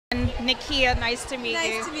Nikia, nice to meet you.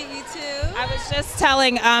 Nice to meet you too. I was just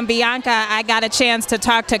telling Bianca I got a chance to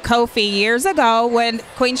talk to Kofi years ago when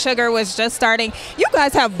Queen Sugar was just starting. You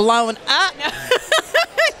guys have blown up.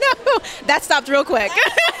 No, that stopped real quick.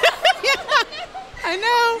 I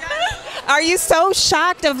know. Are you so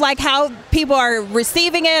shocked of like how people are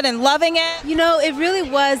receiving it and loving it? You know, it really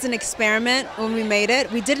was an experiment when we made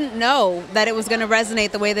it. We didn't know that it was going to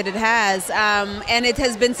resonate the way that it has. And it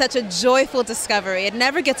has been such a joyful discovery. It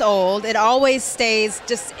never gets old. It always stays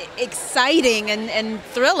just exciting and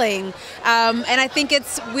thrilling. And I think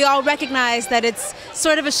we all recognize that it's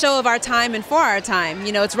sort of a show of our time and for our time.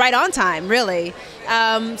 You know, it's right on time, really.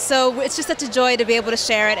 So it's just such a joy to be able to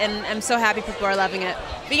share it, and I'm so happy people are loving it.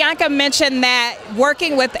 Bianca mentioned that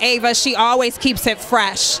working with Ava, she always keeps it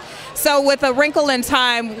fresh. So with A Wrinkle in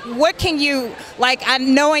Time, what can you, like,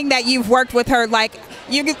 knowing that you've worked with her, like,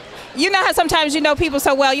 you know how sometimes you know people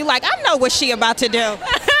so well, you like, I know what she about to do.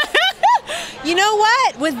 You know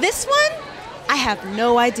what? With this one, I have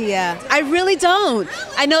no idea. I really don't.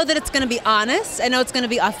 I know that it's going to be honest. I know it's going to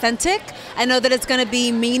be authentic. I know that it's going to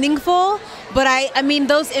be meaningful. But I mean,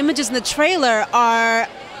 those images in the trailer are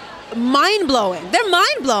mind-blowing. They're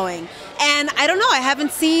mind-blowing. And I don't know, I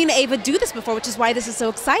haven't seen Ava do this before, which is why this is so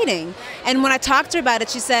exciting. And when I talked to her about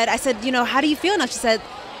it, I said, you know, how do you feel now? She said,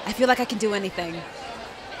 I feel like I can do anything.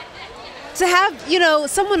 To have, you know,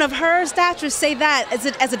 someone of her stature say that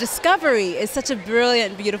as a discovery is such a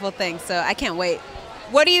brilliant, beautiful thing. So I can't wait.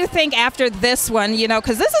 What do you think after this one, you know,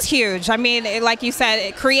 because this is huge. I mean, like you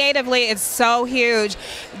said, creatively, it's so huge.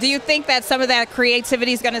 Do you think that some of that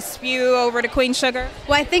creativity is going to spew over to Queen Sugar?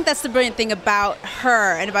 Well, I think that's the brilliant thing about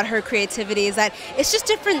her and about her creativity is that it's just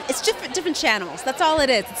different. It's different channels. That's all it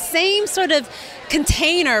is. It's the same sort of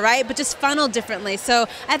container, right? But just funneled differently. So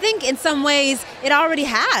I think in some ways it already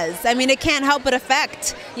has. I mean, it can't help but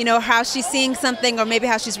affect, you know, how she's seeing something or maybe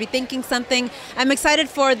how she's rethinking something. I'm excited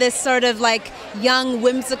for this sort of like young,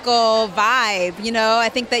 whimsical vibe. You know, I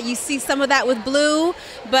think that you see some of that with Blue,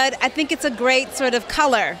 but I think it's a great sort of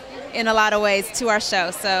color in a lot of ways to our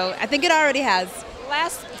show. So I think it already has.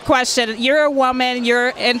 Last question. You're a woman, you're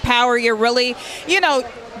in power, you're really, you know,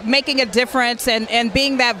 making a difference and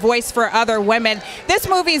being that voice for other women. This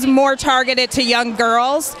movie is more targeted to young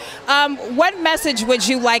girls. What message would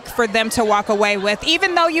you like for them to walk away with,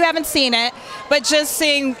 even though you haven't seen it, but just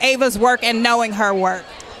seeing Ava's work and knowing her work?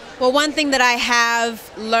 Well, one thing that I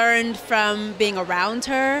have learned from being around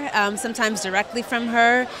her, sometimes directly from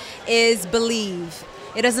her, is believe.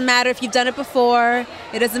 It doesn't matter if you've done it before.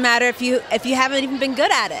 It doesn't matter if you haven't even been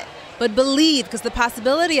good at it. But believe, because the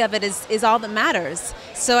possibility of it is all that matters.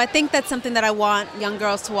 So I think that's something that I want young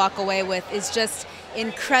girls to walk away with, is just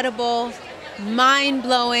incredible,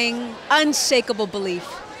 mind-blowing, unshakable belief.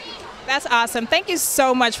 That's awesome. Thank you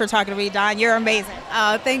so much for talking to me, Dawn. You're amazing.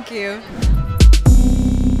 Oh, thank you.